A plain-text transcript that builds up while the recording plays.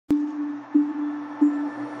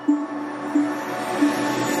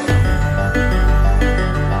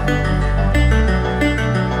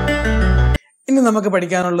ഇനി നമുക്ക്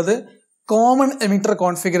പഠിക്കാനുള്ളത് കോമൺ എമിറ്റർ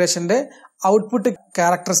കോൺഫിഗറേഷന്റെ ഔട്ട്പുട്ട്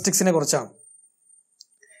ക്യാരക്ടറിസ്റ്റിക്സിനെ കുറിച്ചാണ്.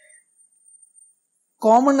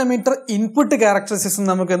 കോമൺ എമിറ്റർ ഇൻപുട്ട് ക്യാരക്ടറിസ്റ്റിക്സ്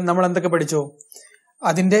നമ്മൾ എന്തൊക്കെ പഠിച്ചു?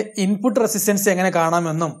 അതിന്റെ ഇൻപുട്ട് റെസിസ്റ്റൻസ് എങ്ങനെ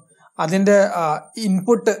കാണാമെന്നും അതിന്റെ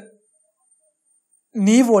ഇൻപുട്ട്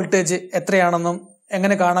നീ വോൾട്ടേജ് എത്രയാണെന്നും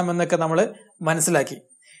എങ്ങനെ കാണാമെന്നൊക്കെ നമ്മൾ മനസ്സിലാക്കി.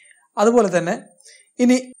 അതുപോലെ തന്നെ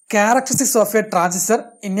ഇനി characteristics of A transistor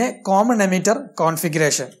in A common emitter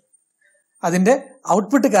configuration, അതിന്റെ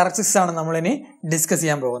ഔട്ട്പുട്ട് ക്യാരക്ടറിസ്റ്റിക്സ് ആണ് നമ്മൾ ഇനി ഡിസ്കസ്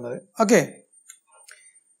ചെയ്യാൻ പോകുന്നത്. ഓക്കെ,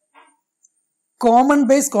 കോമൺ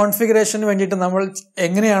ബേസ് കോൺഫിഗറേഷന് വേണ്ടിയിട്ട് നമ്മൾ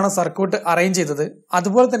എങ്ങനെയാണ് സർക്യൂട്ട് അറേഞ്ച് ചെയ്തത്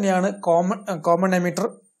അതുപോലെ തന്നെയാണ് കോമൺ എമിറ്റർ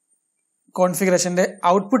കോൺഫിഗറേഷന്റെ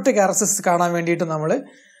ഔട്ട്പുട്ട് ക്യാരക്ടറിസ്റ്റിക്സ് കാണാൻ വേണ്ടിയിട്ട് നമ്മൾ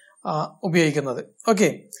ഉപയോഗിക്കുന്നത്. ഓക്കെ,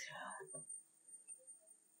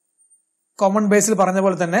 കോമൺ ബേസിൽ പറഞ്ഞ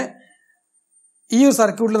പോലെ തന്നെ ഈ ഒരു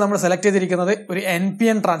സർക്യൂട്ടിൽ നമ്മൾ സെലക്ട് ചെയ്തിരിക്കുന്നത് ഒരു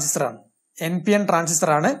NPN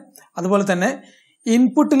ട്രാൻസിസ്റ്റർ ആണ്. അതുപോലെ തന്നെ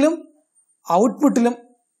ഇൻപുട്ടിലും ഔട്ട്പുട്ടിലും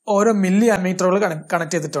ഓരോ മില്ലി അമ്മീറ്ററുകൾ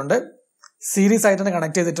കണക്ട് ചെയ്തിട്ടുണ്ട്. സീരീസ് ആയിട്ടാണ്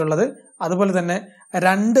കണക്ട് ചെയ്തിട്ടുള്ളത്. അതുപോലെ തന്നെ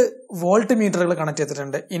 2 വോൾട്ട് മീറ്ററുകൾ കണക്ട്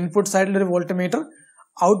ചെയ്തിട്ടുണ്ട്. ഇൻപുട്ട് സൈഡിൽ ഒരു വോൾട്ട് മീറ്റർ,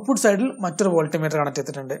 ഔട്ട്പുട്ട് സൈഡിൽ മറ്റൊരു വോൾട്ട് മീറ്റർ കണക്ട്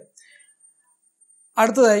ചെയ്തിട്ടുണ്ട്.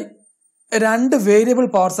 അടുത്തതായി 2 വേരിയബിൾ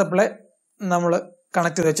പവർ സപ്ലൈ നമ്മൾ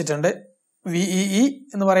കണക്ട് ചെയ്ത് വെച്ചിട്ടുണ്ട്. VEE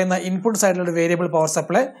എന്ന് പറയുന്ന ഇൻപുട്ട് സൈഡിലുള്ള വേരിയബിൾ പവർ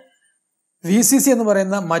സപ്ലൈ, VCC എന്ന്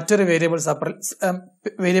പറയുന്ന മറ്റൊരു വേരിയബിൾ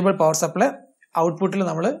പവർ സപ്ലൈ ഔട്ട്പുട്ടിൽ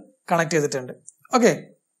നമ്മൾ കണക്ട് ചെയ്തിട്ടുണ്ട്. ഓക്കെ,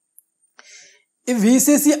 ഈ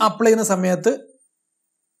VCC അപ്ലൈ ചെയ്യുന്ന സമയത്ത്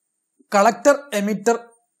കളക്ടർ എമിറ്റർ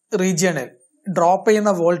റീജിയണിൽ ഡ്രോപ്പ്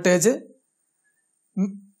ചെയ്യുന്ന വോൾട്ടേജ്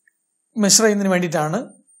മെഷർ ചെയ്യുന്നതിന് വേണ്ടിയിട്ടാണ്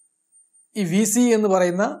ഈ VCE എന്ന്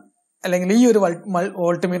പറയുന്ന അല്ലെങ്കിൽ ഈ ഒരു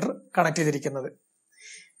വോൾട്ട് മീറ്റർ കണക്ട് ചെയ്തിരിക്കുന്നത്.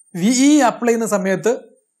 VEE അപ്ലൈ ചെയ്യുന്ന സമയത്ത്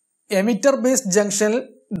എമിറ്റർ ബേസ്ഡ് ജംഗ്ഷനിൽ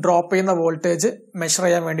ഡ്രോപ്പ് ചെയ്യുന്ന വോൾട്ടേജ് മെഷർ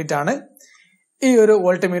ചെയ്യാൻ വേണ്ടിയിട്ടാണ് ഈ ഒരു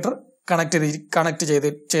വോൾട്ട് മീറ്റർ കണക്ട്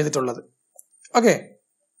ചെയ്തിട്ടുള്ളത്. ഓക്കെ,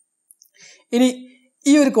 ഇനി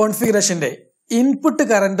ഈ ഒരു കോൺഫിഗറേഷന്റെ ഇൻപുട്ട്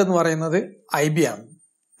കറന്റ് എന്ന് പറയുന്നത് IB ആണ്.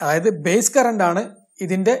 അതായത് ബേസ് കറന്റ് ആണ്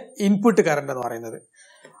ഇതിന്റെ ഇൻപുട്ട് കറന്റ് എന്ന് പറയുന്നത്.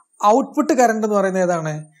 ഔട്ട്പുട്ട് കറന്റ് എന്ന് പറയുന്നത്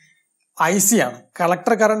ഏതാണ്? IC ആണ്.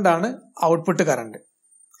 കളക്ടർ കറന്റ് ആണ് ഔട്ട്പുട്ട് കറന്റ്.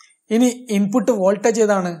 ഇനി ഇൻപുട്ട് വോൾട്ടേജ്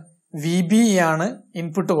ഏതാണ്? VBE ആണ്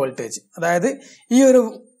ഇൻപുട്ട് വോൾട്ടേജ്. അതായത് ഈ ഒരു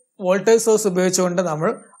വോൾട്ടേജ് സോഴ്സ് ഉപയോഗിച്ചുകൊണ്ട് നമ്മൾ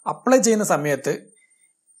അപ്ലൈ ചെയ്യുന്ന സമയത്ത്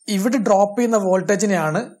ഇവിടെ ഡ്രോപ്പ് ചെയ്യുന്ന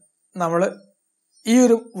വോൾട്ടേജിനെയാണ് നമ്മൾ ഈ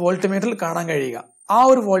ഒരു വോൾട്ട് മീറ്ററിൽ കാണാൻ കഴിയുക. ആ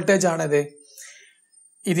ഒരു വോൾട്ടേജ് ആണ്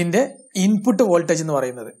ഇതിന്റെ ഇൻപുട്ട് വോൾട്ടേജ് എന്ന്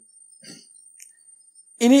പറയുന്നത്.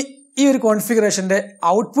 ഇനി ഈ ഒരു കോൺഫിഗറേഷന്റെ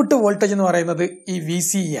ഔട്ട്പുട്ട് വോൾട്ടേജ് എന്ന് പറയുന്നത് ഈ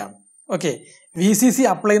VCE ആണ്. ഓക്കെ, VCC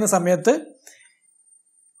അപ്ലൈ ചെയ്യുന്ന സമയത്ത്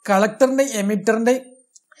കളക്ടറിന്റെ എമിറ്ററിന്റെ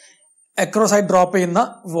അക്രോസ് ആയി ഡ്രോപ്പ് ചെയ്യുന്ന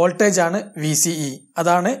വോൾട്ടേജ് ആണ് VCE.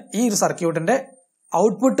 അതാണ് ഈ ഒരു സർക്യൂട്ടിന്റെ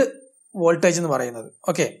ഔട്ട്പുട്ട് വോൾട്ടേജ് എന്ന് പറയുന്നത്.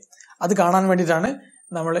 ഓക്കെ, അത് കാണാൻ വേണ്ടിയിട്ടാണ്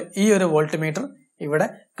നമ്മൾ ഈ ഒരു വോൾട്ട് മീറ്റർ ഇവിടെ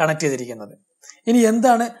കണക്ട് ചെയ്തിരിക്കുന്നത്. ഇനി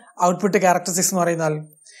എന്താണ് ഔട്ട്പുട്ട് ക്യാരക്ടറിസ്റ്റിക്സ് എന്ന് പറയുന്നത്?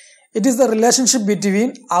 It is the relationship between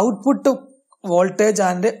output voltage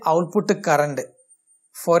and output current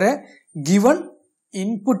four A given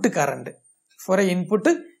input current.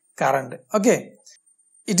 Okay,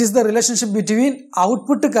 it is the relationship between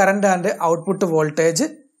output current and output voltage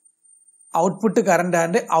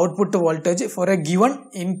for a given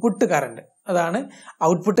input current. അതാണ്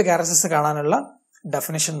output characteristics കാണാനുള്ള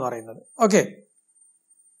definition എന്ന് പറയുന്നത്. Okay,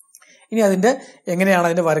 ഇനി അതിന്റെ എങ്ങനെയാണ്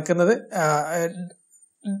അതിന്റെ വരക്കുന്നത്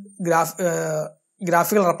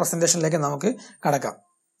graphical റെപ്രസെന്റേഷനിലേക്ക് നമുക്ക് കടക്കാം.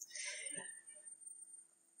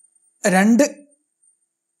 2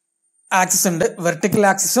 ആക്സിസ് ഉണ്ട്. വെർട്ടിക്കൽ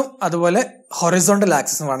ആക്സിസും അതുപോലെ ഹൊറിസോണ്ടൽ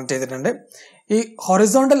ആക്സിസും കണക്ട് ചെയ്തിട്ടുണ്ട്. ഈ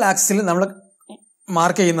ഹൊറിസോണ്ടൽ ആക്സിസിൽ നമ്മൾ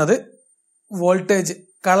മാർക്ക് ചെയ്യുന്നത് voltage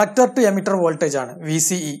collector to emitter voltage ആണ്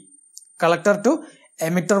VCE. Collector to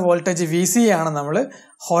emitter voltage VCE ആണ് നമ്മൾ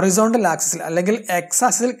ഹൊറിസോണ്ടൽ ആക്സിസിൽ അല്ലെങ്കിൽ എക്സ്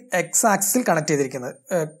ആക്സിസിൽ കണക്ട് ചെയ്തിരിക്കുന്നത്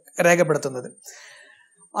രേഖപ്പെടുത്തുന്നത്.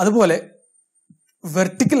 അതുപോലെ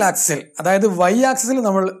വെർട്ടിക്കൽ ആക്സിസിൽ അതായത് Y ആക്സിസിൽ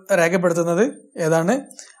നമ്മൾ രേഖപ്പെടുത്തുന്നത് ഏതാണ്?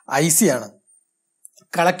 IC ആണ്.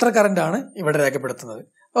 കളക്ടർ കറന്റ് ആണ് ഇവിടെ രേഖപ്പെടുത്തുന്നത്.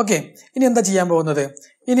 ഓക്കെ, ഇനി എന്താ ചെയ്യാൻ പോകുന്നത്?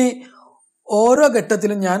 ഇനി ഓരോ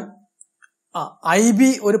ഘട്ടത്തിലും ഞാൻ IB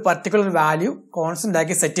ഒരു പർട്ടിക്കുലർ വാല്യൂ കോൺസ്റ്റന്റ്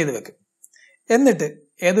ആക്കി സെറ്റ് ചെയ്ത് വെക്കും. എന്നിട്ട്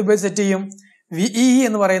ഏതുപയോഗിച്ച് സെറ്റ് ചെയ്യും? VEE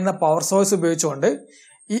എന്ന് പറയുന്ന പവർ സോഴ്സ് ഉപയോഗിച്ചുകൊണ്ട്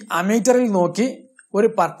ഈ അമീറ്ററിൽ നോക്കി ഒരു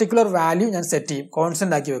പർട്ടിക്കുലർ വാല്യൂ ഞാൻ സെറ്റ് ചെയ്യും,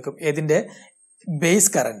 കോൺസ്റ്റന്റ് ആക്കി വെക്കും. ഇതിന്റെ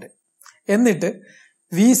ബേസ് കറന്റ്. എന്നിട്ട്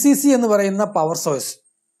VCC എന്ന് പറയുന്ന പവർ സോഴ്സ്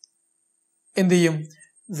എന്ത് ചെയ്യും?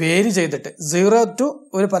 വേരി ചെയ്തിട്ട് 0 to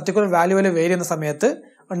ഒരു പർട്ടിക്കുലർ വാല്യൂ വരെ വേരി ചെയ്യുന്ന സമയത്ത്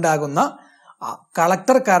ഉണ്ടാകുന്ന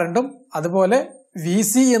കളക്ടർ കറണ്ടും അതുപോലെ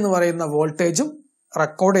VCE എന്ന് പറയുന്ന വോൾട്ടേജും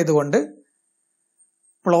റെക്കോർഡ് ചെയ്തുകൊണ്ട്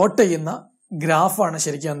പ്ലോട്ട് ചെയ്യുന്ന ഗ്രാഫാണ്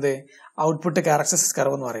ശരിക്കും എന്ത് ഔട്ട്പുട്ട് ക്യാരക്ടറിസ്റ്റിക്സ്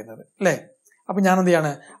കർവ് എന്ന് പറയുന്നത്, അല്ലേ? അപ്പോൾ ഞാൻ എന്ത്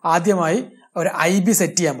ചെയ്യാണ്, ആദ്യമായി ഒരു IB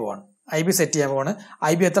സെറ്റ് ചെയ്യാൻ പോവാണ്.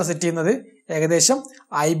 IB എത്ര സെറ്റ് ചെയ്യുന്നത്? ഏകദേശം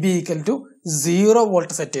IB = 0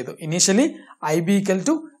 വോൾട്ട് സെറ്റ് ചെയ്തു. ഇനീഷ്യലി IB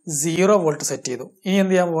 = 0 വോൾട്ട് സെറ്റ് ചെയ്തു. ഇനി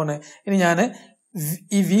എന്ത് ചെയ്യാൻ പോവാണ്? ഇനി ഞാൻ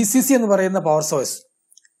ഈ VCC എന്ന് പറയുന്ന പവർ സോഴ്സ്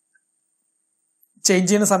ചേഞ്ച്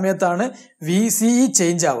ചെയ്യുന്ന സമയത്താണ് VCE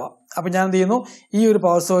ചേഞ്ച് ആവുക. അപ്പൊ ഞാൻ എന്ത് ചെയ്യുന്നു, ഈ ഒരു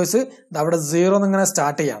പവർ സോഴ്സ് അവിടെ 0 ഇങ്ങനെ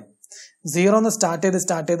സ്റ്റാർട്ട് ചെയ്യാം. 0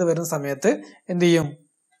 സ്റ്റാർട്ട് ചെയ്ത് വരുന്ന സമയത്ത് എന്ത് ചെയ്യും,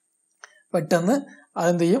 പെട്ടെന്ന്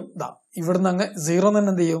അതെന്ത് ചെയ്യും, ഇവിടുന്ന് അങ്ങ് 0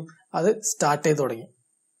 തന്നെ എന്ത് ചെയ്യും, അത് സ്റ്റാർട്ട് ചെയ്ത് തുടങ്ങി.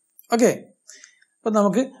 ഓക്കെ, അപ്പൊ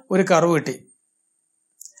നമുക്ക് ഒരു കർവ് കിട്ടി.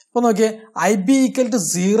 അപ്പൊ നോക്കിയേ, IB =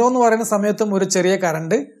 0 എന്ന് പറയുന്ന സമയത്തും ഒരു ചെറിയ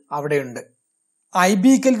കറണ്ട് അവിടെയുണ്ട്. IB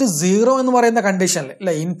 = 0 എന്ന് പറയുന്ന കണ്ടീഷനിൽ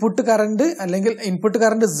അല്ലെ, ഇൻപുട്ട് കറണ്ട് അല്ലെങ്കിൽ ഇൻപുട്ട്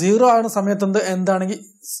കറണ്ട് 0 ആകുന്ന സമയത്ത് എന്താണെങ്കിൽ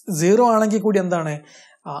 0 ആണെങ്കിൽ കൂടി എന്താണ്,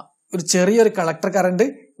 ഒരു ചെറിയൊരു കളക്ടർ കറണ്ട്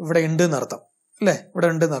ഇവിടെ ഉണ്ട് എന്നർത്ഥം അല്ലെ, ഇവിടെ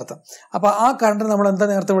ഉണ്ട് എന്നർത്ഥം. അപ്പൊ ആ കറണ്ട് നമ്മൾ എന്താ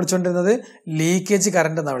നേരത്തെ വിളിച്ചുകൊണ്ടിരുന്നത്, ലീക്കേജ്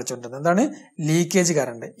കറണ്ട് എന്നാണ് വിളിച്ചുകൊണ്ടിരുന്നത്. എന്താണ് ലീക്കേജ്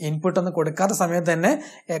കറണ്ട്? ഇൻപുട്ട് ഒന്നും കൊടുക്കാത്ത സമയത്ത് തന്നെ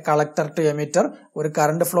കളക്ടർ ടു എമിറ്റർ ഒരു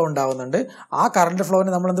കറണ്ട് ഫ്ലോ ഉണ്ടാവുന്നുണ്ട്. ആ കറണ്ട്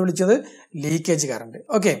ഫ്ലോവിനെ നമ്മൾ എന്ത് വിളിച്ചത്, ലീക്കേജ് കറണ്ട്.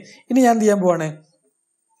 ഓക്കെ, ഇനി ഞാൻ എന്ത് ചെയ്യാൻ പോവാണ്,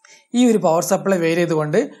 ഈ ഒരു പവർ സപ്ലൈ വെയർ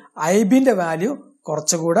ചെയ്തുകൊണ്ട് IBന്റെ വാല്യൂ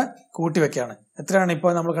കുറച്ചുകൂടെ കൂട്ടി വെക്കുകയാണ്. എത്രയാണ്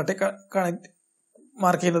ഇപ്പോൾ നമ്മൾ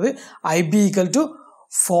മാർക്ക് ചെയ്യുന്നത്? IB =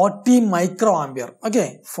 40 micro ampere. Okay,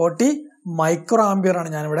 40 micro ampere ആണ്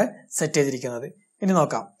ഞാനിവിടെ സെറ്റ് ചെയ്തിരിക്കുന്നത്. ഇനി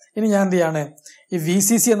നോക്കാം. ഇനി ഞാൻ എന്ത് ചെയ്യാണ്, ഈ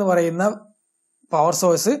VCC എന്ന് പറയുന്ന പവർ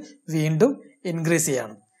സോഴ്സ് വീണ്ടും ഇൻക്രീസ്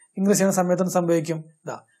ചെയ്യാണ്. ഇൻക്രീസ് ചെയ്യുന്ന സമയത്ത് എന്ത് സംഭവിക്കും,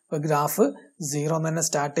 ഗ്രാഫ് 0 തന്നെ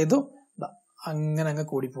സ്റ്റാർട്ട് ചെയ്തു, അങ്ങനെ അങ്ങ്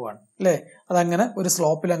കൂടി പോവാണ് അല്ലെ, അതങ്ങനെ ഒരു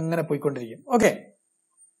സ്ലോപ്പിൽ അങ്ങനെ പോയിക്കൊണ്ടിരിക്കും. ഓക്കെ,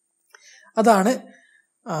 അതാണ്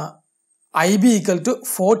IB =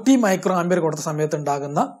 40 മൈക്രോ ആംപിയർ കൊടുത്ത സമയത്ത്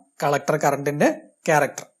ഉണ്ടാകുന്ന കളക്ടർ കറണ്ടിന്റെ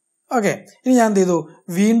ക്യാരക്ടർ. ഓക്കെ, ഇനി ഞാൻ എന്ത് ചെയ്തു,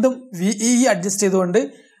 വീണ്ടും VE അഡ്ജസ്റ്റ് ചെയ്തുകൊണ്ട്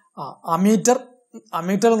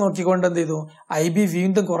അമീറ്റർ നോക്കിക്കൊണ്ട് എന്ത് ചെയ്തു, IB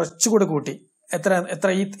വീണ്ടും കുറച്ചുകൂടെ കൂട്ടി.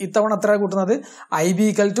 ഇത്തവണ എത്ര കൂട്ടുന്നത്, IB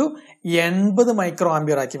 = 80 മൈക്രോ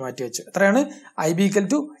ആംപിയർ ആക്കി മാറ്റി വെച്ചു. എത്രയാണ്? IB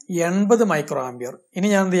 = 80 micro ampere. ഇനി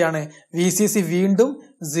ഞാൻ എന്ത് ചെയ്യാണ്, VCC വീണ്ടും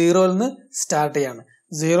 0 സ്റ്റാർട്ട് ചെയ്യാണ്.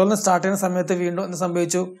 0 സ്റ്റാർട്ട് ചെയ്യുന്ന സമയത്ത് വീണ്ടും എന്ത്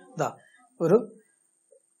സംഭവിച്ചു, ഒരു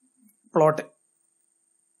പ്ലോട്ട്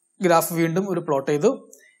ഗ്രാഫ് വീണ്ടും ഒരു പ്ലോട്ട് ചെയ്തു.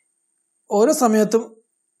 ഓരോ സമയത്തും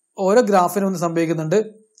ഓരോ ഗ്രാഫിനും ഒന്ന് സംഭവിക്കുന്നുണ്ട്,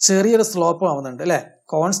 ചെറിയൊരു സ്ലോപ്പ് ആവുന്നുണ്ട് അല്ലെ,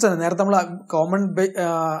 കോൺസ്റ്റന്റ്. നേരത്തെ നമ്മൾ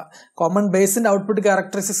കോമൺ ബേസിന്റെ ഔട്ട്പുട്ട്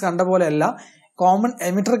ക്യാരക്ടറിസ്റ്റിക്സ് കണ്ട പോലെ അല്ല, കോമൺ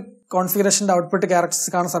എമിറ്റർ കോൺഫിഗറേഷന്റെ ഔട്ട്പുട്ട്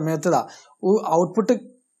ക്യാരക്ടറിസ്റ്റിക്സ് കാണുന്ന സമയത്ത് ഔട്ട്പുട്ട്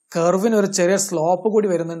കർവിന് ഒരു ചെറിയ സ്ലോപ്പ് കൂടി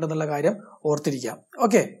വരുന്നുണ്ടെന്നുള്ള കാര്യം ഓർത്തിരിക്കാം.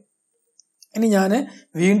 ഓക്കെ, ഇനി ഞാൻ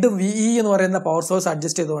വീണ്ടും VE എന്ന് പറയുന്ന പവർ സോഴ്സ്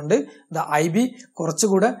അഡ്ജസ്റ്റ് ചെയ്തുകൊണ്ട് IB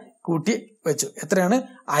കുറച്ചുകൂടെ കൂട്ടി വെച്ചു. എത്രയാണ്?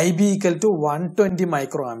 IB = 120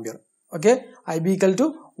 micro ampere. Okay, IB =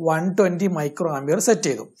 120 micro ampere set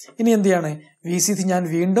ചെയ്തു. ഇനി എന്ത് ചെയ്യാണ്, VCC ഞാൻ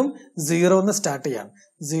വീണ്ടും 0 സ്റ്റാർട്ട് ചെയ്യാണ്.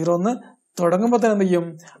 0 തുടങ്ങുമ്പോൾ തന്നെ എന്ത് ചെയ്യും,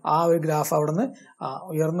 ആ ഒരു ഗ്രാഫ് അവിടെ നിന്ന്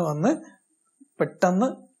ഉയർന്നു വന്ന് പെട്ടെന്ന്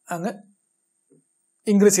അങ്ങ്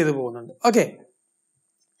ഇൻക്രീസ് ചെയ്ത് പോകുന്നുണ്ട്. ഓക്കെ,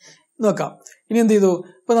 നോക്കാം. ഇനി എന്ത് ചെയ്തു,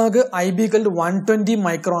 ഇപ്പൊ നമുക്ക് IB = 120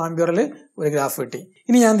 മൈക്രോ ആംപിയറിൽ ഒരു ഗ്രാഫ് കിട്ടി.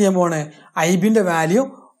 ഇനി ഞാൻ എന്ത് ചെയ്യാൻ പോവാണ്, IBന്റെ വാല്യൂ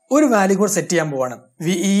ഒരു വാല്യൂ കൂടെ സെറ്റ് ചെയ്യാൻ പോവാണ്.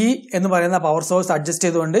 VE എന്ന് പറയുന്ന പവർ സോഴ്സ് അഡ്ജസ്റ്റ്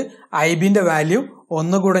ചെയ്തുകൊണ്ട് IBന്റെ വാല്യൂ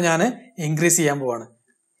ഒന്നുകൂടെ ഞാൻ ഇൻക്രീസ് ചെയ്യാൻ പോവാണ്.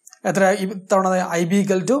 എത്ര ഇത്തവണ? IB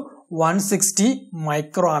 = 160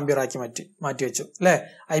 മൈക്രോ ആംപിയർ ആക്കി മാറ്റി വെച്ചു അല്ലെ.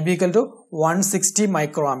 IB = 160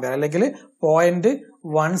 മൈക്രോ ആംപിയർ അല്ലെങ്കിൽ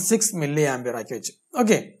 0.16 മില്ലി ആംപിയർ ആക്കി വെച്ചു.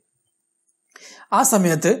 ഓക്കെ, ആ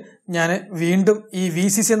സമയത്ത് ഞാൻ വീണ്ടും ഈ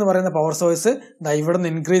VCC എന്ന് പറയുന്ന പവർ സോഴ്സ് ഇവിടെ നിന്ന്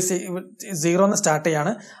ഇൻക്രീസ് 0 സ്റ്റാർട്ട്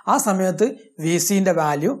ചെയ്യാണ്. ആ സമയത്ത് VCന്റെ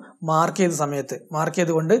വാല്യൂ മാർക്ക്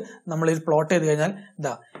ചെയ്തുകൊണ്ട് നമ്മൾ ഇത് പ്ലോട്ട് ചെയ്ത് കഴിഞ്ഞാൽ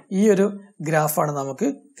ഈ ഒരു ഗ്രാഫാണ് നമുക്ക്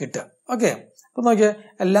കിട്ടുക. ഓക്കെ, അപ്പൊ നോക്കിയാൽ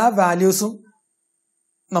എല്ലാ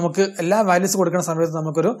വാല്യൂസ് കൊടുക്കുന്ന സമയത്ത്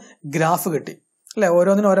നമുക്കൊരു ഗ്രാഫ് കിട്ടി അല്ലെ,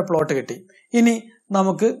 ഓരോന്നിനും ഓരോ പ്ലോട്ട് കിട്ടി. ഇനി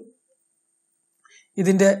നമുക്ക്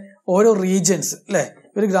ഇതിന്റെ ഓരോ റീജിയൻസ് അല്ലെ,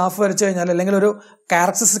 ഒരു ഗ്രാഫ് വരച്ചു കഴിഞ്ഞാൽ അല്ലെങ്കിൽ ഒരു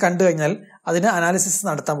ക്യാരക്ടറിസ്റ്റിക്സ് കണ്ടു കഴിഞ്ഞാൽ അതിന് അനാലിസിസ്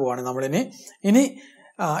നടത്താൻ പോവാണ് നമ്മളിനി.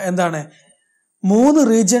 എന്താണ് 3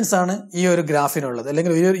 റീജിയൻസ് ആണ് ഈ ഒരു ഗ്രാഫിനുള്ളത്,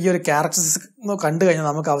 അല്ലെങ്കിൽ ഈ ഒരു ക്യാരക്ടറിസ്റ്റിക്സ് കണ്ടു കഴിഞ്ഞാൽ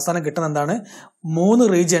നമുക്ക് അവസാനം കിട്ടുന്ന എന്താണ്, 3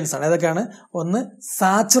 റീജിയൻസ് ആണ്. ഏതൊക്കെയാണ്? ഒന്ന്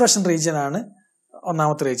സാച്ചുറേഷൻ റീജിയൻ ആണ്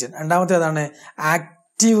ഒന്നാമത്തെ റീജിയൻ. രണ്ടാമത്തെ ഏതാണ്?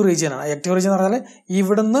 ആക്റ്റീവ് റീജിയൻ ആണ്. ആക്റ്റീവ് റീജിയൻ എന്ന് പറഞ്ഞാൽ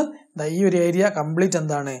ഇവിടുന്ന് ഈ ഒരു ഏരിയ കംപ്ലീറ്റ്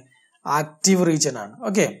എന്താണ്, ആക്റ്റീവ് റീജിയൻ ആണ്.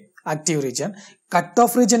 Okay, active region. Cut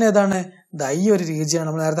off region ഏതാണ്? ഈ ഒരു റീജിയൻ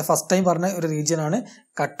നമ്മൾ നേരത്തെ ഫസ്റ്റ് ടൈം പറഞ്ഞ ഒരു റീജിയൻ ആണ്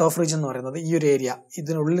കട്ട് ഓഫ് റീജിയൻ എന്ന് പറയുന്നത്. ഈ ഒരു ഏരിയ,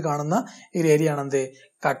 ഇതിനുള്ളിൽ കാണുന്ന ഈ ഒരു ഏരിയ ആണ് എന്ത്,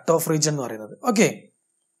 കട്ട് ഓഫ് റീജിയൻ എന്ന് പറയുന്നത്. Okay,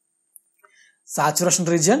 saturation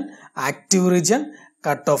region, active region,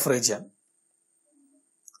 cut off region.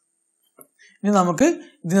 ഇനി നമുക്ക്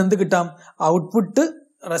ഇതിനെന്ത് കിട്ടാം? Output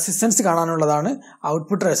resistance കാണാനുള്ളതാണ്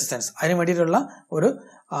output resistance. അതിന് വേണ്ടിയിട്ടുള്ള ഒരു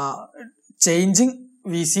ചേഞ്ചിങ്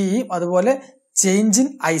VCE അതുപോലെ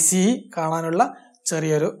ചേഞ്ചിങ് ICE കാണാനുള്ള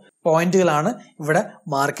ചെറിയൊരു പോയിന്റുകളാണ് ഇവിടെ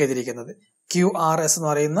മാർക്ക് ചെയ്തിരിക്കുന്നത്. QRS എന്ന്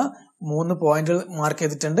പറയുന്ന 3 പോയിന്റുകൾ മാർക്ക്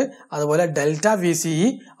ചെയ്തിട്ടുണ്ട്. അതുപോലെ ഡെൽറ്റ VCE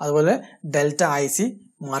അതുപോലെ ഡെൽറ്റ IC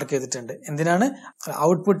മാർക്ക് ചെയ്തിട്ടുണ്ട്. എന്തിനാണ്?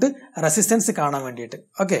 ഔട്ട്പുട്ട് റെസിസ്റ്റൻസ് കാണാൻ വേണ്ടിയിട്ട്.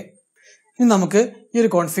 ഓക്കെ, ഇനി നമുക്ക് ഈ ഒരു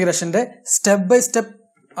കോൺഫിഗറേഷന്റെ സ്റ്റെപ്പ് ബൈ സ്റ്റെപ്പ്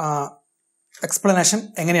എക്സ്പ്ലനേഷൻ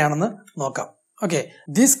എങ്ങനെയാണെന്ന് നോക്കാം. Okay,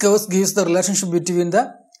 this curves gives the relationship between the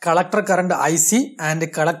collector current IC and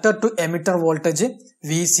collector to emitter voltage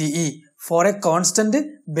VCE four A constant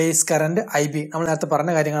base current IB. നമ്മൾ നേരത്തെ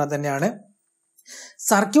പറഞ്ഞ കാര്യങ്ങൾ തന്നെയാണ്.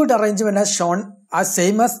 സർക്യൂട്ട് അറേഞ്ച്മെന്റ് ആസ് ഷോൺ ആ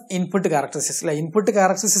same as input characteristics അല്ലെ. Input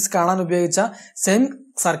characteristics കാണാൻ ഉപയോഗിച്ച same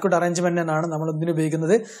circuit arrangement ആണ് നമ്മൾ ഇതിന്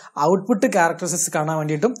ഉപയോഗിക്കുന്നത് ഔട്ട്പുട്ട് ക്യാരക്ടറിസ്റ്റിക്സ് കാണാൻ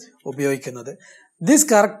വേണ്ടിയിട്ടും ഉപയോഗിക്കുന്നത്. These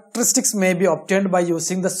characteristics may be obtained by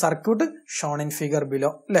using the circuit shown in figure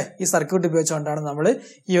below. അല്ലെ, ഈ സർക്യൂട്ട് ഉപയോഗിച്ചുകൊണ്ടാണ് നമ്മൾ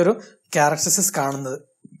ഈ ഒരു ക്യാരക്ടറിസ്റ്റിക്സ് കാണുന്നത്.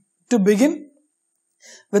 To begin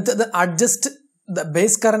with, the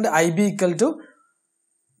base current IB equal to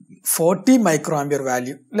 40 microampere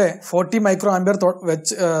value. അല്ലെ, 40 microampere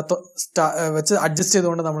വെച്ച് അഡ്ജസ്റ്റ്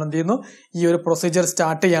ചെയ്തുകൊണ്ട് നമ്മൾ എന്ത് ചെയ്യുന്നു, ഈ ഒരു പ്രൊസീജിയർ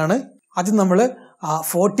സ്റ്റാർട്ട് ചെയ്യാണ്. ആദ്യം നമ്മൾ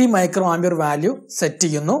 40 microampere വാല്യൂ സെറ്റ്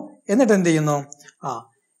ചെയ്യുന്നു. എന്നിട്ട് എന്ത് ചെയ്യുന്നു,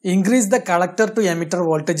 increase the collector to emitter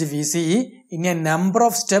voltage VCE in a number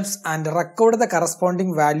of steps and record the corresponding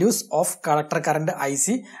values of collector current IC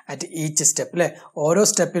at each step. അല്ലെ, ഓരോ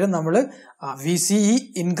സ്റ്റെപ്പിലും നമ്മൾ VCE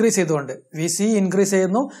ഇൻക്രീസ് ചെയ്തുകൊണ്ട് VCE ഇൻക്രീസ്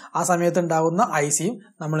ചെയ്യുന്നു. ആ സമയത്ത് ഉണ്ടാകുന്ന ICയും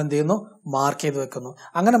നമ്മൾ എന്ത് ചെയ്യുന്നു, മാർക്ക് ചെയ്ത് വെക്കുന്നു.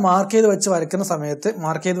 അങ്ങനെ മാർക്ക് ചെയ്ത് വെച്ച് വരയ്ക്കുന്ന സമയത്ത്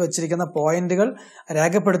മാർക്ക് ചെയ്ത് വെച്ചിരിക്കുന്ന പോയിന്റുകൾ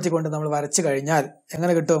രേഖപ്പെടുത്തിക്കൊണ്ട് നമ്മൾ വരച്ചു കഴിഞ്ഞാൽ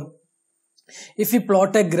എങ്ങനെ കിട്ടും? If we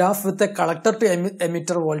plot a graph with a collector to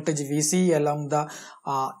emitter voltage VCE along the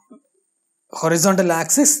horizontal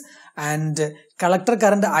axis and collector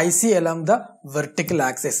current IC along the vertical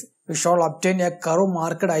axis, we shall obtain a curve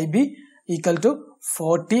marked IB equal to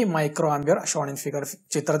 40 microampere shown in figure.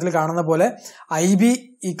 ചിത്രത്തിൽ കാണുന്ന പോലെ IB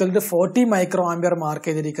equal to 40 microampere mark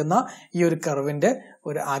ചെയ്തിരിക്കുന്ന ഈ ഒരു കർവിന്റെ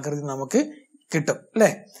ഒരു ആകൃതി നമുക്ക് കിട്ടും അല്ലെ.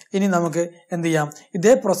 ഇനി നമുക്ക് എന്ത് ചെയ്യാം,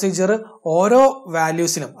 ഇതേ പ്രൊസീജിയർ ഓരോ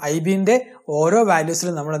വാല്യൂസിലും IBന്റെ ഓരോ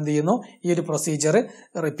വാല്യൂസിലും നമ്മൾ എന്ത് ചെയ്യുന്നു, ഈ ഒരു പ്രൊസീജിയർ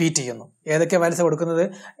റിപ്പീറ്റ് ചെയ്യുന്നു. ഏതൊക്കെ വാല്യൂസ് കൊടുക്കുന്നത്?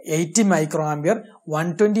 80 മൈക്രോആംപിയർ,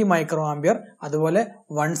 120 മൈക്രോആംപിയർ, അതുപോലെ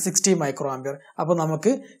 160 മൈക്രോആംപിയർ. അപ്പോൾ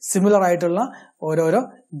നമുക്ക് സിമിലർ ആയിട്ടുള്ള ഓരോരോ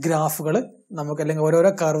ഗ്രാഫുകൾ നമുക്ക് അല്ലെങ്കിൽ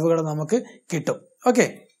ഓരോരോ കർവുകൾ നമുക്ക് കിട്ടും. Okay,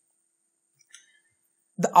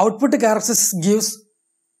 the output characteristics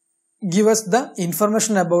give us the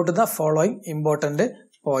information about the following important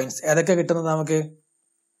points. ഏതൊക്കെ കിട്ടുന്നത് നമുക്ക്?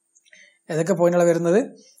 ഏതൊക്കെ പോയിന്റുകൾ വരുന്നത്?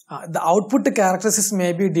 The output characteristics may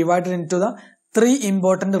be divided into the 3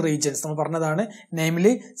 important regions. നമ്മൾ പറഞ്ഞതാണ്,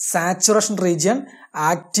 namely saturation region,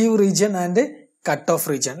 active region and cut off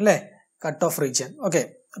region. അല്ലെ, cut off region. Okay,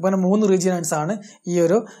 അപ്പൊ 3 റീജിയൻസ് ആണ് ഈ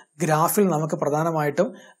ഒരു ഗ്രാഫിൽ നമുക്ക് പ്രധാനമായിട്ടും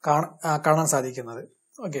കാണാൻ സാധിക്കുന്നത്.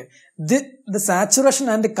 Okay, the saturation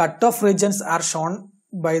and cut off regions are shown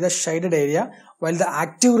by the shaded area, while the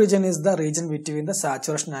active region is the region between the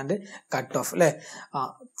saturation and cut off. അല്ലെ,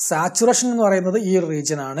 സാച്ചുറേഷൻ എന്ന് പറയുന്നത് ഈ ഒരു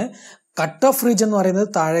റീജിയൻ ആണ്. കട്ട് ഓഫ് റീജിയൻ എന്ന് പറയുന്നത്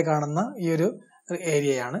താഴെ കാണുന്ന ഈ ഒരു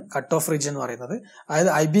ഏരിയയാണ് കട്ട് ഓഫ് റീജിയൻ എന്ന് പറയുന്നത്.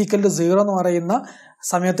 അതായത് IB equal to 0 എന്ന് പറയുന്ന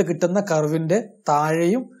സമയത്ത് കിട്ടുന്ന കർവിന്റെ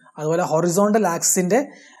താഴെയും അതുപോലെ ഹൊറിസോണ്ടൽ ആക്സിന്റെ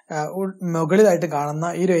മുകളിലായിട്ട് കാണുന്ന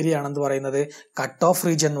ഈ ഒരു ഏരിയ ആണെന്ന് പറയുന്നത് കട്ട് ഓഫ്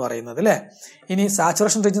റീജിയൻ എന്ന് പറയുന്നത് അല്ലെ. ഇനി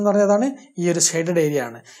സാച്ചുറേഷൻ റീജിയൻ എന്ന് പറയുന്നതാണ് ഈ ഒരു ഷെയ്ഡഡ് ഏരിയ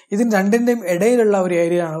ആണ്. ഇതിന് രണ്ടിന്റെയും ഇടയിലുള്ള ഒരു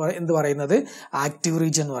ഏരിയ ആണ് എന്ത് പറയുന്നത്, ആക്റ്റീവ്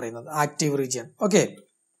റീജിയൻ എന്ന് പറയുന്നത്. Active region. Okay,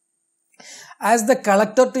 as the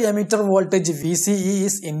collector to emitter voltage VCE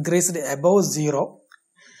is increased above 0,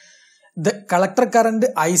 the collector current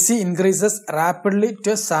IC increases rapidly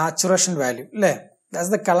to a saturation value. അല്ലെ, as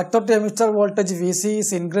the collector to emitter voltage VCE is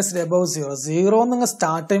increased above 0. 0 എന്ന്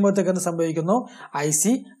start ചെയ്യുമ്പോഴത്തേക്ക് എന്ത് സംഭവിക്കുന്നു, IC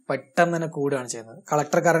പെട്ടെന്ന് തന്നെ കൂടുകയാണ് ചെയ്യുന്നത്.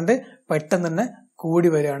 Collector current പെട്ടെന്ന് തന്നെ കൂടി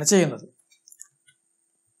വരികയാണ് ചെയ്യുന്നത്.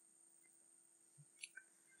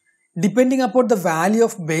 Depending upon the value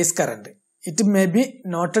of base current, it may be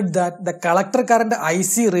noted that the collector current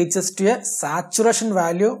IC reaches to a saturation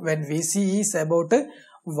value when VCE is about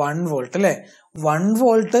 1 volt. അല്ലെ, 1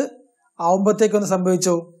 volt ആവുമ്പോഴത്തേക്ക് ഒന്ന്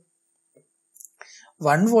സംഭവിച്ചു,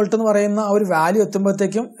 1 വോൾട്ട് എന്ന് പറയുന്ന ആ ഒരു വാല്യൂ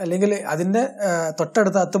എത്തുമ്പോഴത്തേക്കും അല്ലെങ്കിൽ അതിന്റെ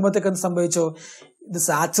തൊട്ടടുത്ത് എത്തുമ്പോഴത്തേക്കും എന്ത് സംഭവിച്ചു, ഇത്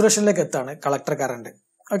സാച്ചുറേഷനിലേക്ക് എത്താണ് collector current.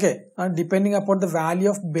 Okay, depending upon the value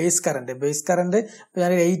of base current. Base current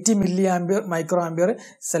ഞാൻ 80 milli ampere micro ampere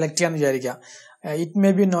select ചെയ്യാന്ന് വിചാരിക്കാം. It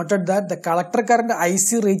may be noted that the collector current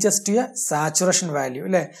IC reaches to A saturation value.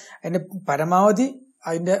 അല്ലെ, അതിന്റെ പരമാവധി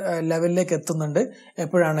അതിന്റെ ലെവലിലേക്ക് എത്തുന്നുണ്ട്.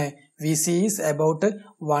 എപ്പോഴാണ് VC is about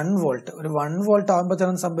 1 volt. ഒരു 1 volt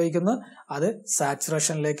ആകുമ്പോഴത്തേനും സംഭവിക്കുന്നത് അത്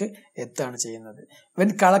സാച്ചുറേഷനിലേക്ക് എത്തുകയാണ് ചെയ്യുന്നത്. When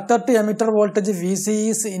collector to emitter voltage VC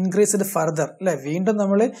is increased further, അല്ലെ, വീണ്ടും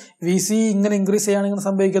നമ്മൾ VC ഇങ്ങനെ ഇൻക്രീസ് ചെയ്യുകയാണെങ്കിൽ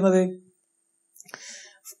സംഭവിക്കുന്നത്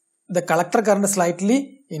the collector current slightly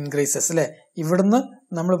increases, അല്ലെ. ഇവിടുന്ന്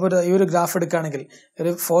നമ്മളിപ്പോൾ ഈ ഒരു ഗ്രാഫ് എടുക്കുകയാണെങ്കിൽ,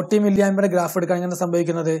 ഒരു 40 mA ഗ്രാഫ് എടുക്കുകയാണെങ്കിൽ എന്താ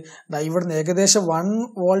സംഭവിക്കുന്നത്, ഇവിടുന്ന് ഏകദേശം 1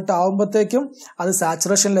 volt ആകുമ്പോഴത്തേക്കും അത്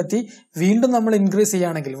സാച്ചുറേഷനിലെത്തി. വീണ്ടും നമ്മൾ ഇൻക്രീസ്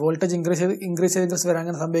ചെയ്യുകയാണെങ്കിൽ, വോൾട്ടേജ് ഇൻക്രീസ് വരാൻ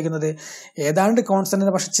അങ്ങനെ സംഭവിക്കുന്നത് ഏതാണ്ട്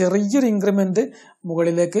കോൺസ്റ്റന്റ്, പക്ഷെ ചെറിയൊരു ഇൻക്രിമെന്റ്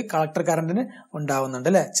മുകളിലേക്ക് കളക്ടർ കറന്റിന് ഉണ്ടാവുന്നുണ്ട്,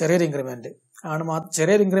 അല്ലെ. ചെറിയൊരു ഇൻക്രിമെന്റ്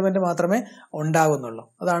ചെറിയൊരു ഇൻക്രിമെന്റ് മാത്രമേ ഉണ്ടാകുന്നുള്ളൂ.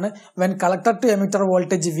 അതാണ് when collector to emitter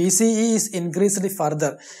voltage VCE is increased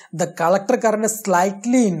further, the collector current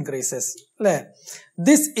slightly increases, അല്ലെ.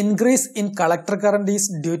 This increase in collector current is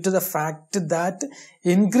due to the fact that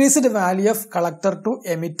increased value of collector to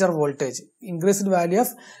emitter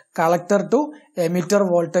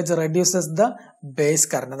voltage reduces the base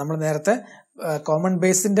current. നമ്മൾ നേരത്തെ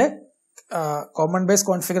common base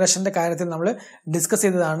കോൺഫിഗറേഷന്റെ കാര്യത്തിൽ നമ്മൾ discuss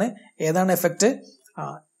ചെയ്തതാണ്. ഏതാണ് effect?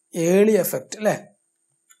 Early effect, അല്ലെ,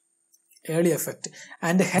 early effect.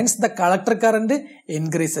 And hence the collector current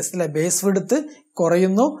increases, അല്ലെ, base width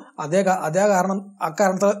കുറയുന്നു.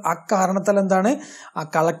 അക്കാരണത്താൽ എന്താണ്, ആ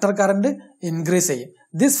കളക്ടർ കറന്റ് ഇൻക്രീസ് ചെയ്യും.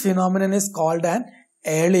 This phenomenon is called an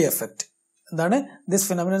early effect. എന്താണ് this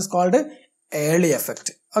phenomenon is called? Early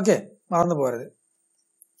effect. Okay, മറന്നു പോരുത്.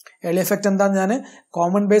 ഏർലി എഫക്റ്റ് എന്താന്ന് ഞാൻ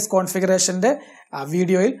കോമൺ ബേസ് കോൺഫിഗറേഷന്റെ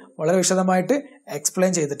വീഡിയോയിൽ വളരെ വിശദമായിട്ട്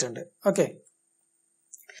എക്സ്പ്ലെയിൻ ചെയ്തിട്ടുണ്ട്. Okay,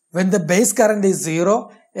 when the base current is 0,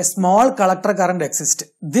 A small collector current exist.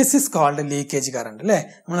 This is called leakage current, അല്ലെ.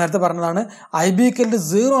 നമ്മൾ നേരത്തെ പറഞ്ഞതാണ് IB =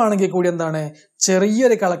 0 ആണെങ്കിൽ കൂടി എന്താണ്,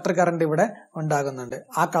 ചെറിയൊരു കളക്ടർ കറന്റ് ഇവിടെ ഉണ്ടാകുന്നുണ്ട്.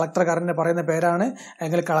 ആ കളക്ടർ കറന്റിനെ പറയുന്ന പേരാണ്,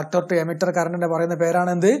 അല്ലെങ്കിൽ കളക്ടർ ടു എമിറ്റർ കറന്റിനെ പറയുന്ന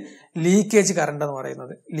പേരാണ് എന്ത്? ലീക്കേജ് കറന്റ് എന്ന്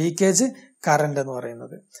പറയുന്നത്. ലീക്കേജ് കറന്റ് എന്ന്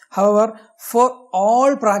പറയുന്നത്. However, for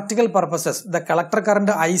all practical purposes, the collector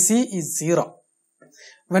current IC is 0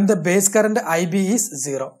 when the base current IB is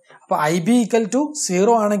 0. അപ്പൊ IB =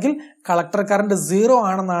 0 ആണെങ്കിൽ കളക്ടർ കറന്റ് 0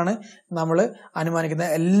 ആണെന്നാണ് നമ്മൾ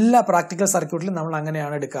അനുമാനിക്കുന്നത്. എല്ലാ പ്രാക്ടിക്കൽ സർക്യൂട്ടിലും നമ്മൾ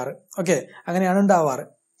അങ്ങനെയാണ് എടുക്കാറ്. ഓക്കെ, അങ്ങനെയാണ് ഉണ്ടാവാറ്.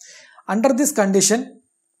 Under this condition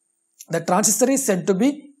the transistor is said to B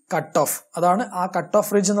cut off. അതാണ് ആ കട്ട് ഓഫ്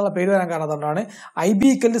റീജിയൻ എന്നുള്ള പേര് വരാൻ കാരണം. അതുകൊണ്ടാണ് IB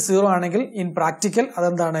 = 0 ആണെങ്കിൽ ഇൻ പ്രാക്ടിക്കൽ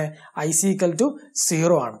അതെന്താണ്, IC =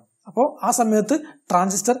 0 ആണ്. അപ്പോൾ ആ സമയത്ത്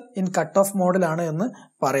ട്രാൻസിസ്റ്റർ ഇൻ കട്ട് ഓഫ് മോഡിലാണ് എന്ന്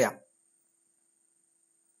പറയാം.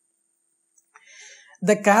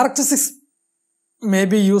 The characteristics may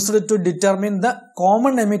be used to determine the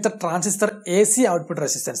common emitter transistor AC output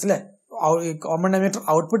resistance, അല്ലെ. കോമൺ എമിറ്റർ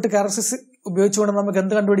ഔട്ട്പുട്ട് ക്യാരക്ടറിസ്റ്റിക്സ് ഉപയോഗിച്ചുകൊണ്ട് നമുക്ക്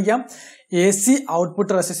എന്ത് കണ്ടുപിടിക്കാം? AC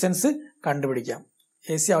ഔട്ട്പുട്ട് റെസിസ്റ്റൻസ് കണ്ടുപിടിക്കാം.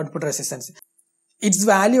 AC output resistance. Its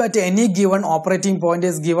value at any given operating point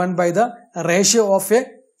is given by the ratio of a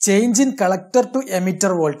change in collector to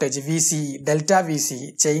emitter voltage VCE, delta VCE,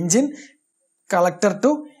 change in collector to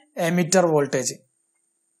emitter voltage,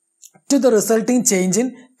 to the resulting change in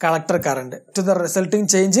collector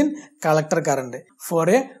current, for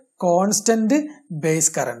a constant base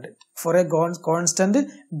current,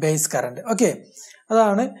 Okay,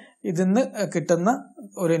 അതാണ് ഇതിന്ന് കിട്ടുന്ന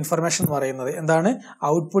ഒരു information എന്ന് പറയുന്നത്. എന്താണ്?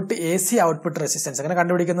 Output AC output resistance. അങ്ങനെ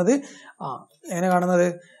കണ്ടുപിടിക്കുന്നത് എങ്ങനെ കാണുന്നത്?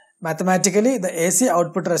 Mathematically the AC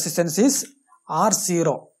output resistance is R0.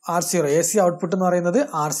 AC output എന്ന് പറയുന്നത്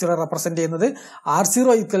R0 റെപ്രസെന്റ് ചെയ്യുന്നത് R0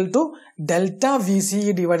 = delta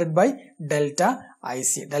VCE divided by delta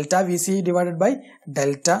IC. Delta VCE divided by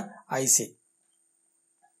delta IC.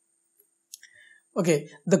 Okay,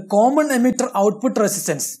 the common emitter output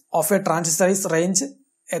resistance of a transistor is range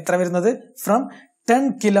എത്ര വരുന്നത്? From 10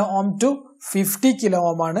 kilo ohm to 50 kilo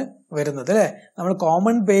ohm ആണ് വരുന്നത്, അല്ലെ. നമ്മൾ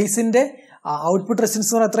common ബേസിന്റെ output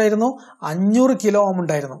resistance എത്രയായിരുന്നു? 500 kilo ohm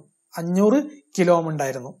ഉണ്ടായിരുന്നു. 500 kilo ohm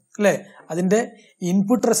ഉണ്ടായിരുന്നു, അല്ലെ. അതിന്റെ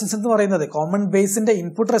ഇൻപുട്ട് റെസിസ്റ്റൻസ് എന്ന് പറയുന്നത്, കോമൺ ബേസിന്റെ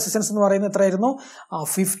ഇൻപുട്ട് റെസിസ്റ്റൻസ് എന്ന് പറയുന്നത് എത്രയായിരുന്നു?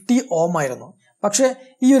 50 ohm ആയിരുന്നു. പക്ഷെ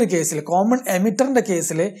ഈ ഒരു കേസിൽ, കോമൺ എമിറ്ററിന്റെ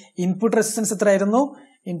കേസിൽ ഇൻപുട്ട് റെസിസ്റ്റൻസ് എത്രയായിരുന്നു?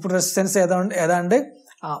 ഇൻപുട്ട് റെസിസ്റ്റൻസ് ഏതാണ്ട്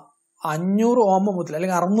 500 ohm മുതൽ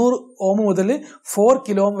അല്ലെങ്കിൽ 600 ohm മുതൽ 4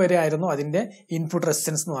 kilo ohm വരെ ആയിരുന്നു അതിന്റെ ഇൻപുട്ട്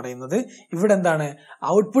റെസിസ്റ്റൻസ് എന്ന് പറയുന്നത്. ഇവിടെ എന്താണ്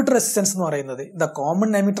ഔട്ട്പുട്ട് റെസിസ്റ്റൻസ് എന്ന് പറയുന്നത്? The common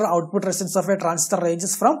emitter output resistance of A transistor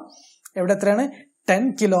ranges from എവിടെ എത്രയാണ്? 10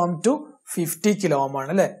 kilo ohm to 50 kilo ohm ആണ്,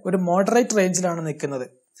 അല്ലെ. ഒരു മോഡറേറ്റ് റേഞ്ചിലാണ് നിൽക്കുന്നത്.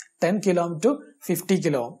 10 kilo ohm to 50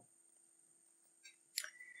 kilo ohm.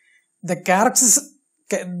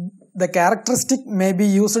 The characteristic may be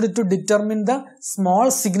used to determine the small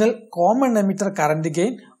signal common emitter current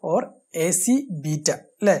gain or AC beta,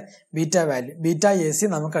 അല്ലെ. Beta value, beta AC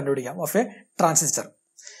നമുക്ക് കണ്ടുപിടിക്കാം of a transistor.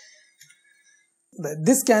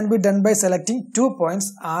 This can be done by selecting 2 points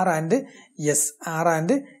R and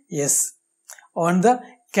S. on the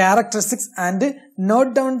characteristics and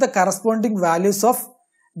note down the corresponding values of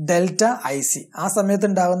delta IC. ആ സമയത്ത്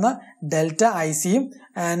ഉണ്ടാകുന്ന delta ഐസിയും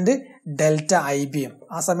and delta IBയും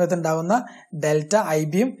ആ സമയത്ത് ഉണ്ടാകുന്ന delta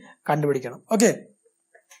IBയും കണ്ടുപിടിക്കണം. Okay,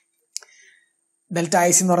 delta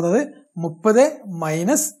IC എന്ന് പറയുന്നത് 30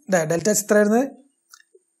 minus delta IC എത്ര വരുന്നത്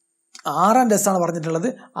 6 ആൻഡ് എസ് ആണ് പറഞ്ഞിട്ടുള്ളത്.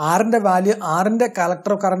 ആറിന്റെ വാല്യൂ, ആറിന്റെ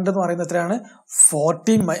കളക്ടർ ഓഫ് കറന്റ് എന്ന് പറയുന്നത് എത്രയാണ്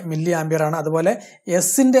 14 മില്ലി ആംപിയർ ആണ്. അതുപോലെ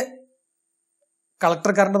എസിന്റെ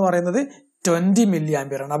കളക്ടർ കറന്റ് എന്ന് പറയുന്നത് 20 മില്ലി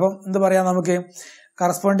ആംപിയർ ആണ്. അപ്പം എന്ത് പറയാം, നമുക്ക്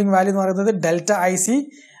കറസ്പോണ്ടിങ് വാല്യൂ എന്ന് പറയുന്നത് delta I C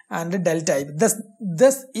and delta I.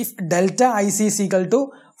 Thus if delta I C is equal to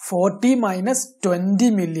 40 minus 20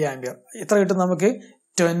 milli ampere, എത്ര കിട്ടും നമുക്ക്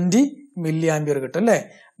 20 മില്ലി ആംപിയർ കിട്ടും അല്ലേ.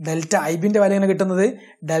 ഡെൽറ്റ ഐ ബിന്റെ വാല്യൂ എങ്ങനെ കിട്ടുന്നത്,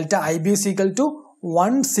 delta I B is equal to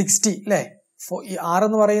 160 അല്ലേ. ഈ ആർ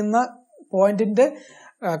എന്ന് പറയുന്ന പോയിന്റിന്റെ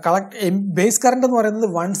ബേസ് കറന്റ് എന്ന് പറയുന്നത്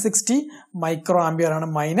 160 മൈക്രോ ആംപിയർ ആണ്,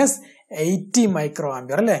 മൈനസ് 80 മൈക്രോ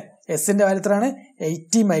ആംപിയർ അല്ലേ. എസിന്റെ വാല്യൂ എത്രയാണ്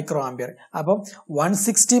 80 മൈക്രോ ആംപിയർ. അപ്പം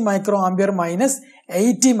 160 micro ampere minus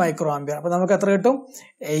 80 micro ampere, അപ്പൊ നമുക്ക് എത്ര കിട്ടും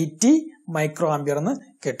 80 മൈക്രോ ആംപിയർ എന്ന്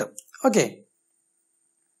കിട്ടും. Okay,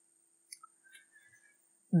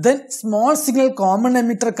 then small signal common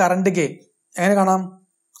emitter current gain എങ്ങനെ കാണാം,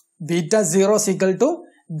 beta 0 is equal to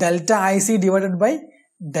delta IC divided by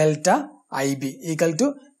delta IB equal to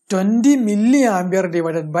 20 milli ampere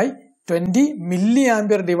divided by 20 milli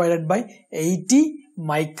ampere divided by 80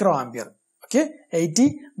 micro ampere. Okay, 80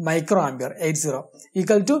 micro ampere 80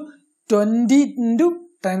 equal to 20 into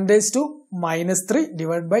 10 raised to minus 3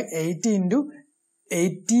 divided by 80 into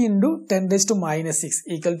 10 raised to minus 6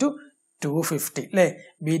 equal to 250 അല്ലേ.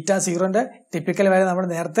 Beta 0ന്റെ typical value നമ്മൾ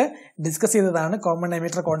നേരത്തെ discuss ചെയ്തതാണ് common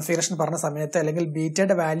emitter configuration പറഞ്ഞ സമയത്ത്, അല്ലെങ്കിൽ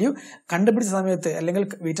ബീറ്റയുടെ value കണ്ടുപിടിച്ച സമയത്ത്, അല്ലെങ്കിൽ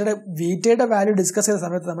ബീറ്റയുടെ വാല്യൂ ഡിസ്കസ് ചെയ്ത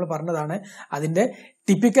സമയത്ത് നമ്മൾ പറഞ്ഞതാണ്. അതിന്റെ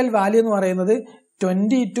ടിപ്പിക്കൽ വാല്യൂ എന്ന് പറയുന്നത്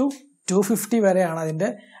 20 to 250 വരെയാണ് അതിന്റെ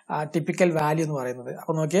ടിപ്പിക്കൽ വാല്യൂ എന്ന് പറയുന്നത്.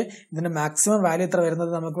 അപ്പൊ നോക്കിയേ, ഇതിന്റെ മാക്സിമം വാല്യൂ എത്ര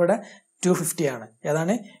വരുന്നത് നമുക്കിവിടെ 250 ആണ്.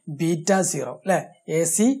 ഏതാണ് ബീറ്റ 0 അല്ലെ.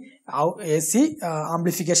 എ സി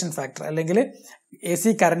ആംപ്ലിഫിക്കേഷൻ ഫാക്ടർ അല്ലെങ്കിൽ എ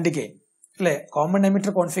സി കറന്റ് ഗെയിൻ അല്ലെ. Common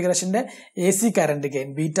emitter കോൺഫിഗറേഷന്റെ A C current gain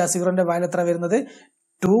beta 0ന്റെ value എത്ര വരുന്നത്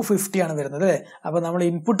 250 ആണ് വരുന്നത് അല്ലെ. അപ്പൊ നമ്മൾ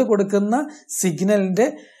ഇൻപുട്ട് കൊടുക്കുന്ന സിഗ്നല്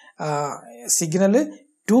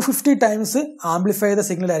 250 ടൈംസ് ആംപ്ലിഫൈ ചെയ്ത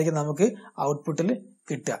സിഗ്നൽ ആയിരിക്കും നമുക്ക് ഔട്ട്പുട്ടിൽ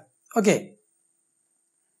കിട്ടുക. ഓക്കെ,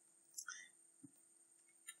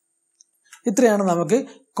 ഇത്രയാണ് നമുക്ക്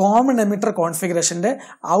കോമൺ എമിറ്റർ കോൺഫിഗറേഷന്റെ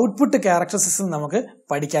ഔട്ട്പുട്ട് ക്യാരക്ടറിസ്റ്റിക്സ് നമുക്ക്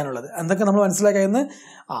പഠിക്കാനുള്ളത്. എന്തൊക്കെ നമ്മൾ മനസ്സിലാക്കിയെന്ന്,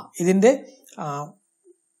 ഇതിന്റെ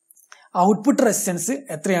ഔട്ട്പുട്ട് റെസിസ്റ്റൻസ്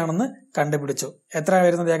എത്രയാണെന്ന് കണ്ടുപിടിച്ചു. എത്ര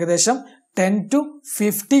വരുന്നത്, ഏകദേശം 10 to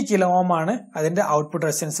 50 കിലോ ഓം ആണ് അതിന്റെ ഔട്ട്പുട്ട്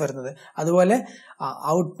റെസിസ്റ്റൻസ് വരുന്നത്. അതുപോലെ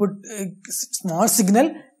output small signal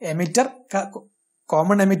emitter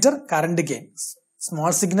common emitter current gain,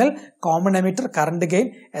 small signal common emitter current gain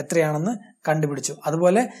എത്രയാണെന്ന് കണ്ടുപിടിച്ചു.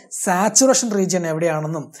 അതുപോലെ സാച്ചുറേഷൻ റീജിയൻ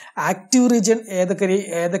എവിടെയാണെന്നും ആക്റ്റീവ് റീജിയൻ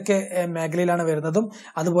ഏതൊക്കെ മേഖലയിലാണ് വരുന്നതും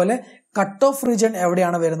അതുപോലെ കട്ട് ഓഫ് റീജിയൻ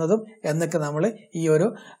എവിടെയാണ് വരുന്നതും എന്നൊക്കെ നമ്മൾ ഈ ഒരു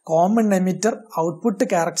കോമൺ എമിറ്റർ ഔട്ട്പുട്ട്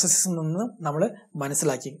ക്യാരക്ടറിസ്റ്റിക്സിൽ നിന്ന് നമ്മൾ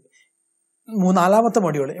മനസ്സിലാക്കി. നാലാമത്തെ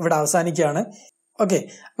മൊഡ്യൂൾ ഇവിടെ അവസാനിക്കുകയാണ്. ഓക്കെ,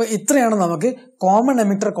 അപ്പൊ ഇത്രയാണ് നമുക്ക് കോമൺ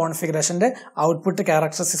എമിറ്റർ കോൺഫിഗറേഷന്റെ ഔട്ട്പുട്ട്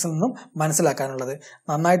ക്യാരക്ടറിസ്റ്റിക്സിൽ നിന്നും മനസ്സിലാക്കാനുള്ളത്.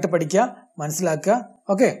 നന്നായിട്ട് പഠിക്കുക, മനസ്സിലാക്കുക.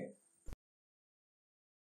 ഓക്കെ.